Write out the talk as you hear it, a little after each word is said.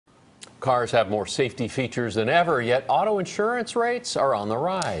Cars have more safety features than ever, yet auto insurance rates are on the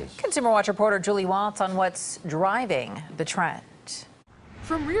rise. Consumer Watch reporter Julie Watts on what's driving the trend.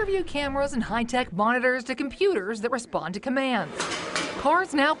 From rear-view cameras and high-tech monitors to computers that respond to commands,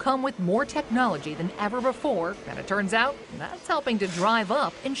 cars now come with more technology than ever before, and it turns out that's helping to drive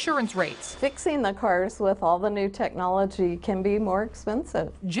up insurance rates. Fixing the cars with all the new technology can be more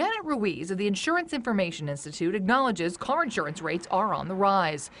expensive. Janet Ruiz of the Insurance Information Institute acknowledges car insurance rates are on the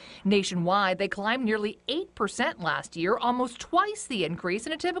rise. Nationwide, they climbed nearly 8% last year, almost twice the increase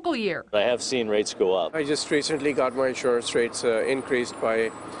in a typical year. I have seen rates go up. I just recently got my insurance rates increased by,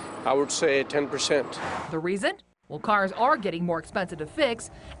 I would say, 10%. The reason? Well, cars are getting more expensive to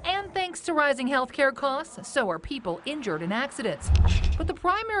fix, and thanks to rising healthcare costs, so are people injured in accidents. But the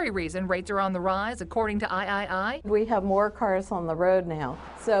primary reason rates are on the rise, according to III, We have more cars on the road now.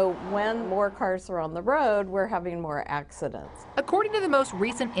 So when more cars are on the road, we're having more accidents. according to the most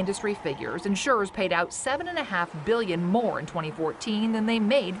recent industry figures, insurers paid out $7.5 billion more in 2014 than they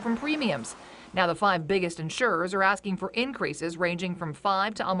made from premiums. Now the 5 biggest insurers are asking for increases ranging from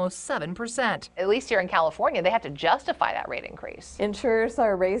 5 to almost 7%. At least here in California, they have to justify that rate increase. Insurers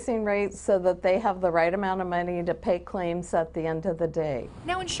are raising rates so that they have the right amount of money to pay claims at the end of the day.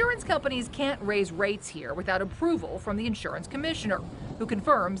 Now insurance companies can't raise rates here without approval from the insurance commissioner, who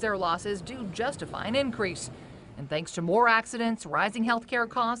confirms their losses do justify an increase. And thanks to more accidents, rising healthcare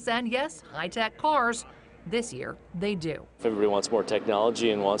costs, and yes, high-tech cars, this year they do. If everybody wants more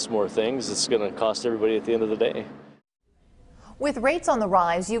technology and wants more things, it's going to cost everybody at the end of the day. With rates on the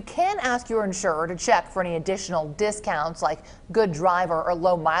rise, you can ask your insurer to check for any additional discounts like good driver or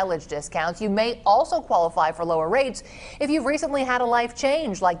low mileage discounts. You may also qualify for lower rates if you've recently had a life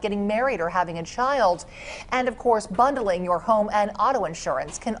change like getting married or having a child. And of course, bundling your home and auto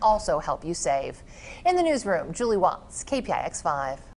insurance can also help you save. In the newsroom, Julie Watts, KPIX 5.